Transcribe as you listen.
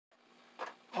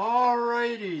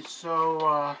Alrighty,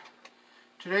 so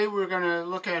today we're going to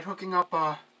look at hooking up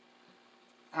a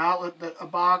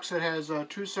box that has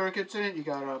two circuits in it. You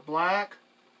got a black,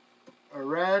 a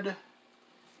red,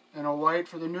 and a white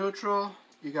for the neutral.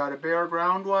 You got a bare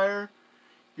ground wire.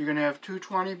 You're going to have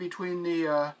 220 between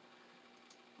the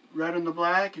red and the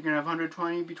black. You're going to have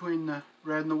 120 between the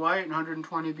red and the white, and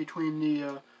 120 between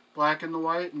the black and the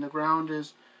white, and the ground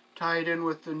is tied in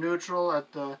with the neutral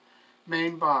at the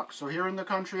main box. So here in the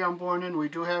country I'm born in, we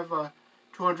do have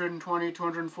 220,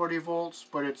 240 volts,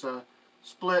 but it's a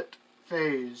split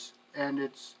phase, and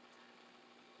it's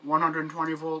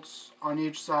 120 volts on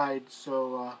each side.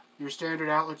 So your standard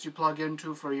outlets you plug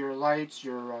into for your lights,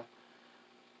 your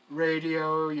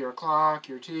radio, your clock,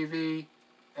 your TV,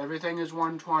 everything is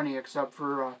 120 except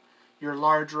for your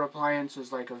larger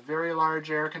appliances like a very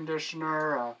large air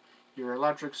conditioner, your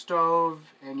electric stove,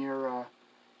 and your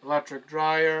electric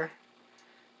dryer.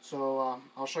 So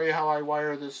I'll show you how I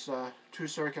wire this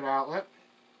two-circuit outlet.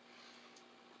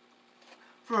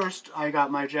 First, I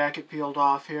got my jacket peeled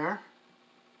off here.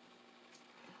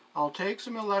 I'll take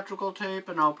some electrical tape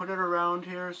and I'll put it around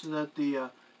here so that the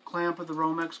clamp of the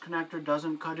Romex connector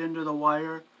doesn't cut into the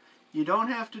wire. You don't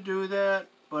have to do that,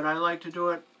 but I like to do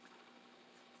it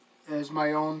as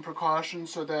my own precaution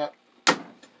so that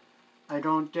I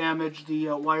don't damage the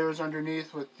wires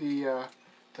underneath with the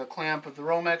clamp of the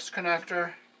Romex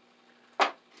connector.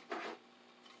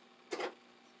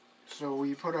 So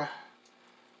we put a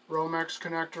Romex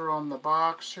connector on the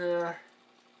box here.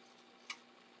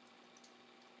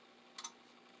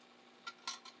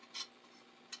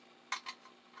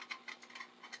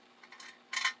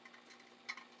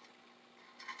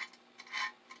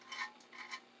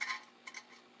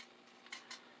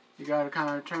 You got to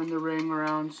kind of turn the ring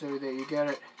around so that you get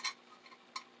it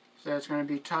so that's going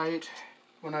to be tight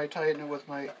when I tighten it with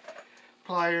my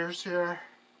pliers here.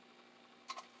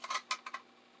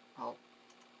 I'll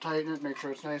tighten it, make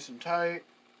sure it's nice and tight.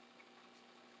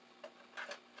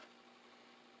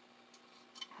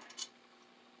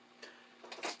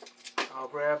 I'll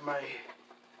grab my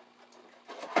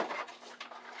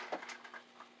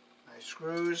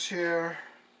screws here,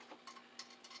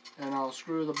 and I'll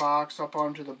screw the box up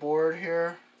onto the board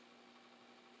here.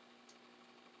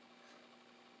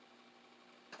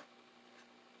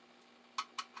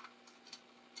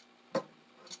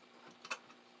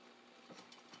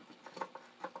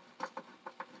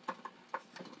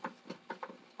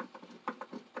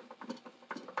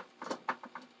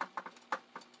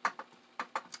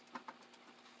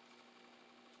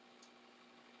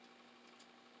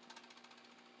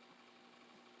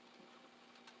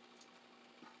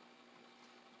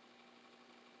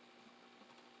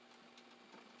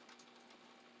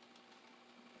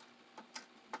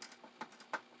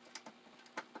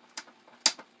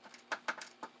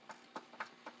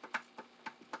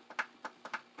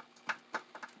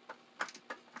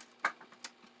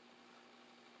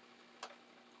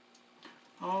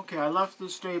 Okay, I left the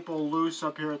staple loose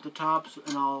up here at the top,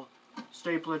 and I'll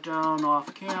staple it down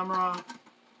off camera.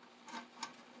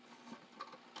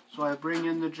 So I bring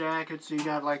in the jacket so you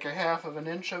got like 1/2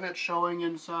 inch of it showing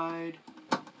inside.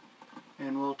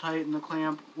 And we'll tighten the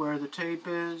clamp where the tape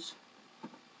is.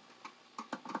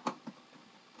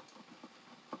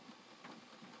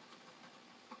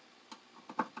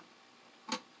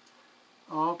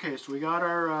 Okay, so we got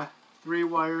our 3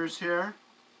 wires here.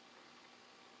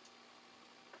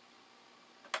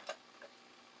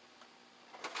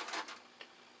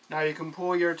 Now you can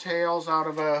pull your tails out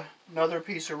of another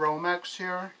piece of Romex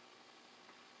here,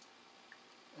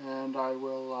 and I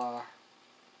will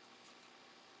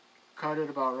cut it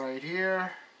about right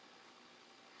here,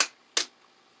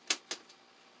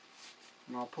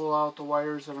 and I'll pull out the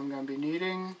wires that I'm going to be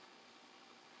needing.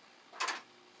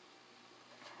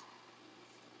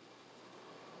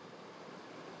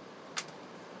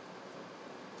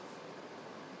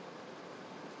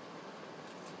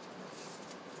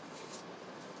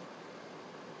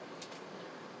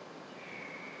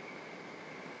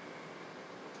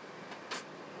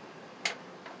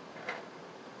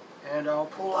 And I'll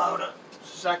pull out a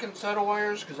second set of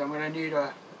wires because I'm going to need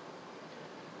a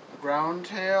ground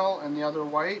tail and the other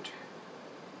white.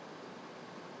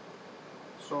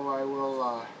 So I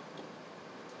will,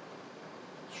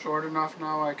 short enough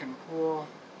now I can pull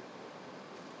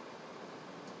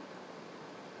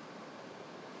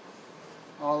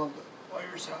all of the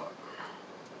wires out.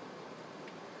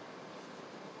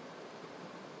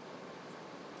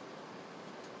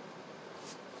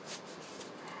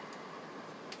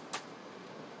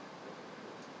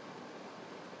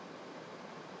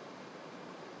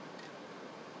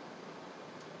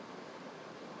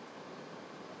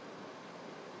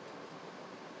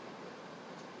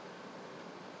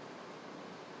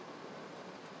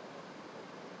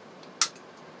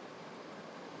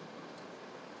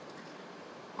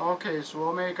 Okay, so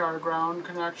we'll make our ground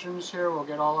connections here. We'll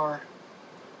get all our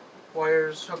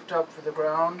wires hooked up for the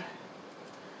ground.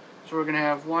 So we're going to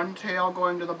have one tail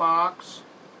going to the box,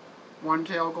 one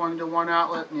tail going to one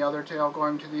outlet, and the other tail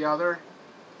going to the other.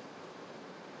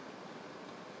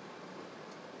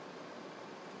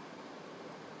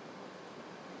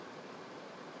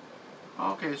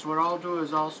 Okay, so what I'll do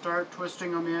is I'll start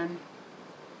twisting them in.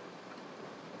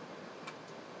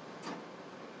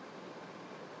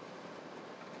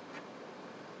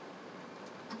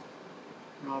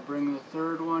 And I'll bring the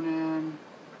third one in.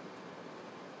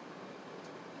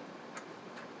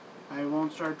 I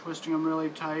won't start twisting them really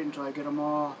tight until I get them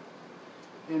all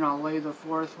in. I'll lay the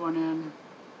fourth one in.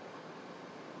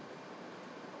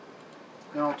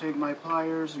 Then I'll take my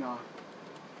pliers and I'll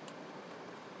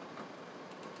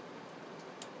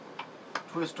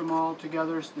twist them all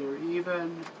together so they're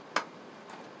even.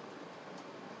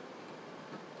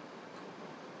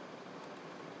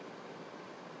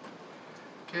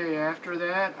 Okay, after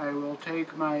that I will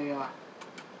take my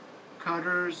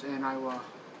cutters and I will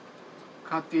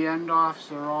cut the end off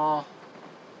so they're all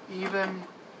even.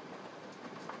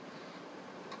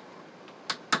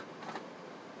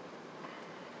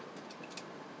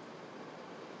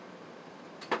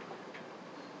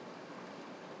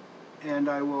 And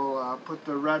I will put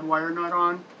the red wire nut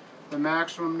on. The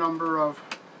maximum number of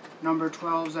number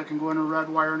 12s that can go in a red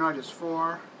wire nut is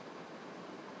 4.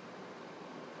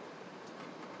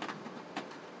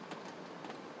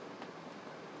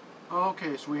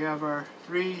 Okay, so we have our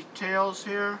 3 tails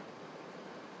here.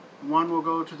 One will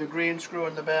go to the green screw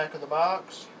in the back of the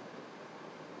box.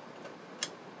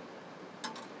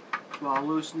 So I'll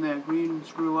loosen that green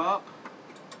screw up.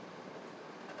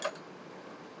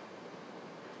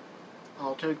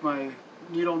 I'll take my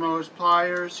needle nose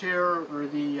pliers here, or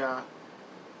the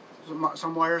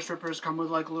some wire strippers come with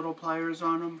like little pliers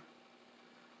on them.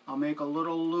 I'll make a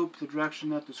little loop the direction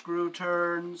that the screw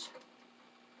turns.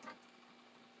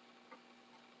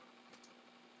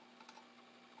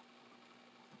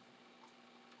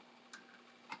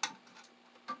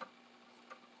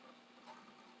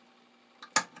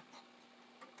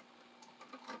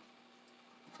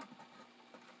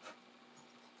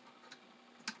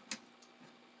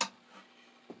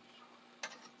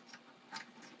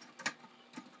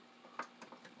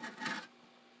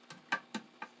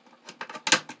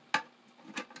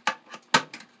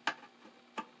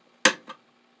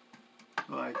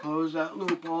 So I close that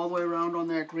loop all the way around on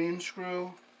that green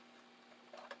screw,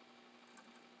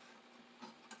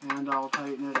 and I'll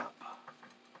tighten it up.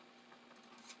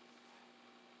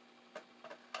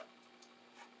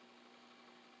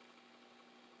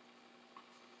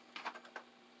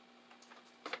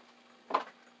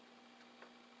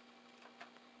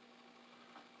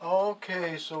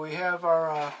 Okay, so we have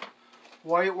our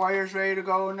white wires ready to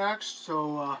go next.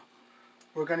 So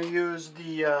we're going to use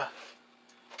the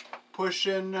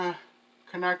push-in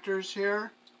connectors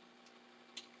here.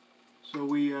 So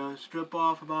we strip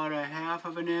off about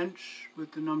 1/2 inch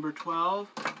with the number 12.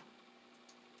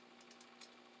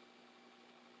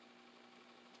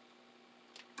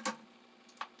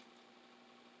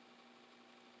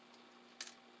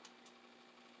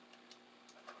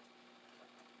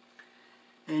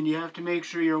 And you have to make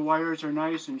sure your wires are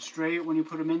nice and straight when you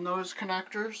put them in those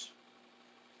connectors.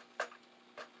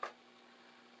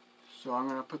 So I'm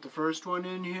going to put the first one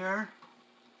in here.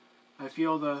 I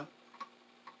feel the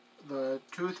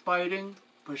tooth biting.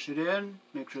 Push it in.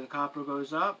 Make sure the copper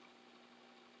goes up.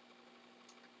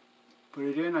 Put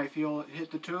it in. I feel it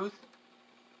hit the tooth.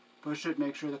 Push it.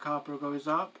 Make sure the copper goes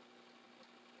up.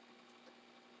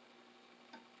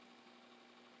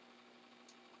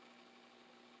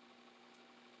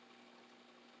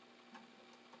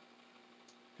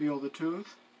 Feel the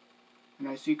tooth. And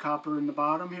I see copper in the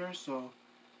bottom here, so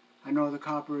I know the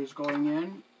copper is going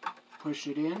in. Push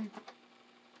it in.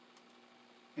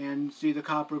 And see the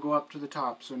copper go up to the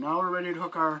top. So now we're ready to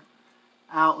hook our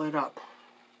outlet up.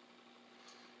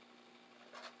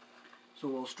 So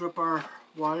we'll strip our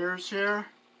wires here.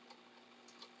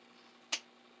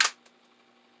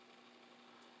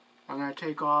 I'm going to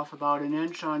take off about 1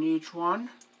 inch on each one.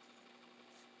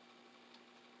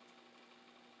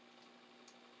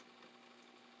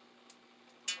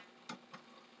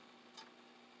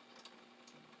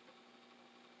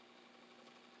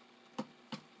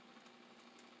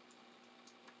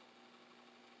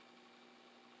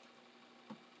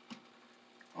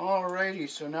 Alrighty,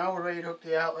 so now we're ready to hook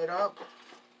the outlet up.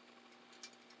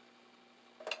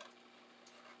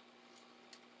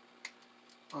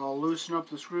 I'll loosen up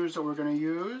the screws that we're going to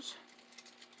use.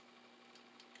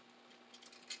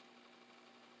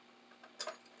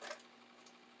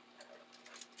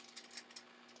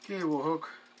 Okay, we'll hook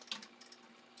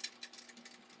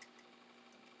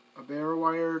a bare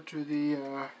wire to the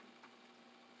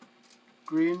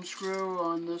green screw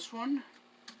on this one.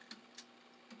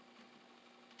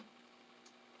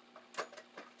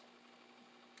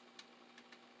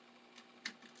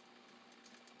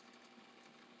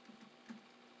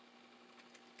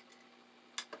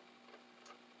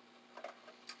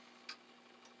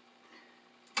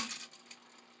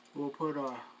 We'll put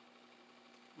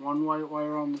one white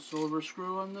wire on the silver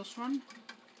screw on this one.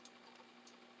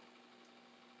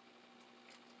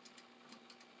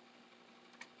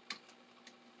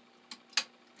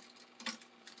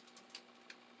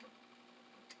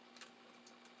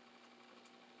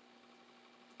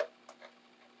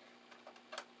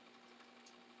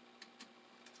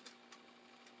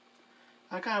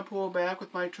 I kind of pull back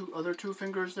with my other two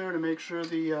fingers there to make sure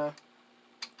the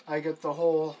I get the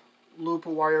whole loop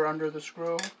of wire under the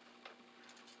screw.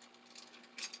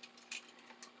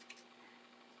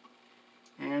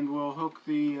 And we'll hook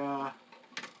the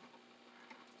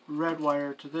red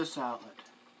wire to this outlet.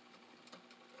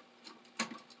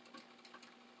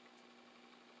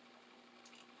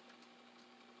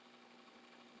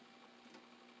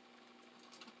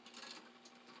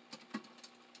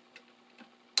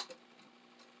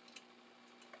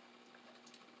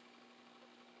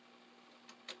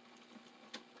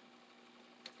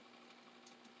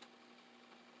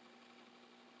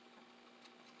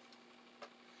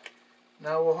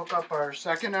 Now we'll hook up our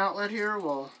second outlet here.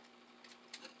 We'll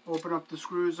open up the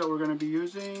screws that we're going to be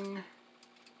using.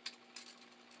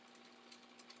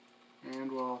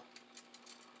 And we'll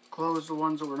close the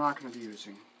ones that we're not going to be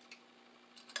using.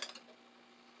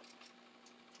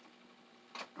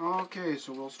 Okay,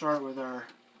 so we'll start with our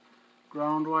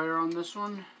ground wire on this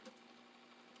one.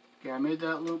 Okay, I made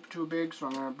that loop too big, so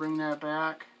I'm going to bring that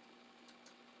back.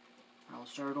 I'll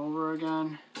start over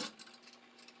again.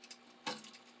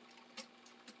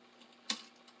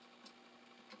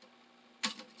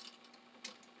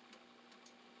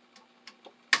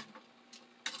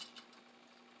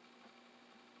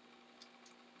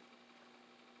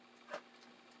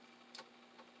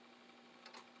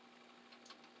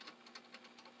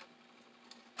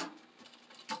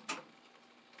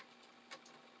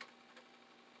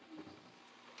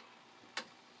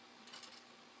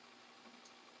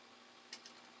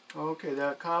 Okay,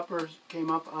 that copper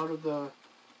came up out of the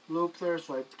loop there,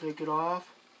 so I take it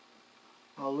off.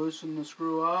 I'll loosen the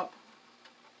screw up.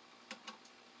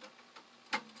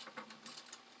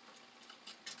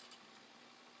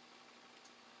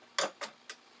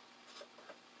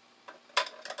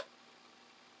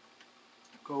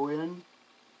 Go in,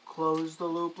 close the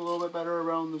loop a little bit better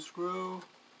around the screw.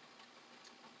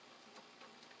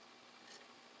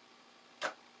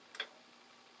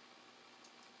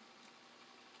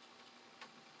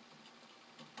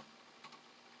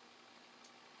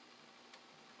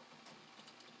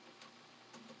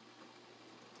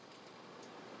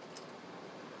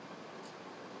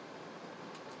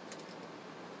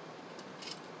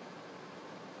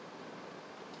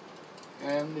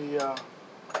 And the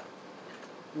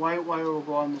white wire will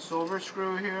go on the silver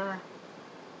screw here.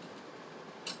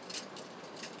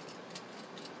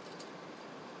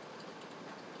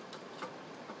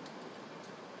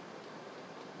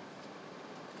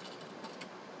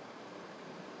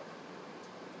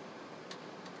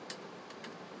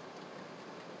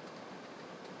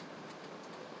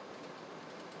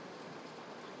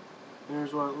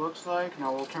 Here's what it looks like.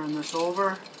 Now we'll turn this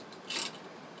over.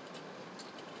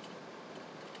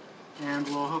 And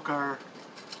we'll hook our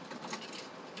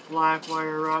black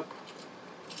wire up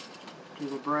to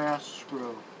the brass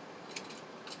screw.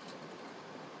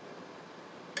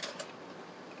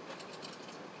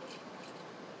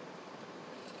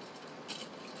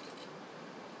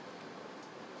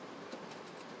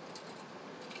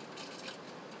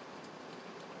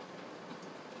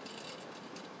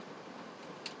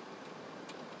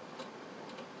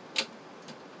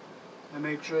 And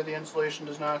make sure the insulation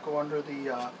does not go under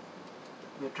the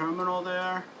terminal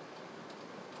there.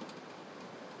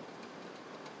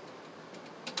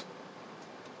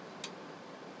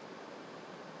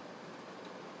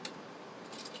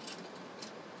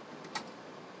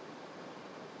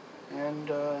 And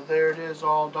there it is,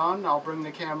 all done. I'll bring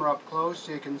the camera up close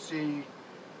so you can see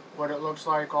what it looks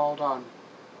like all done.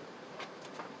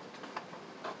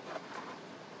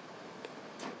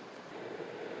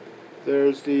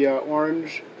 There's the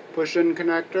orange push-in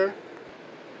connector.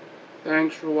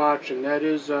 Thanks for watching. That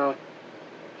is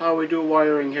how we do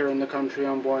wiring here in the country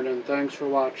I'm born in. Thanks for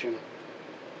watching.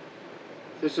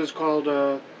 This is called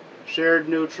a shared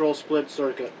neutral split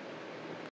circuit.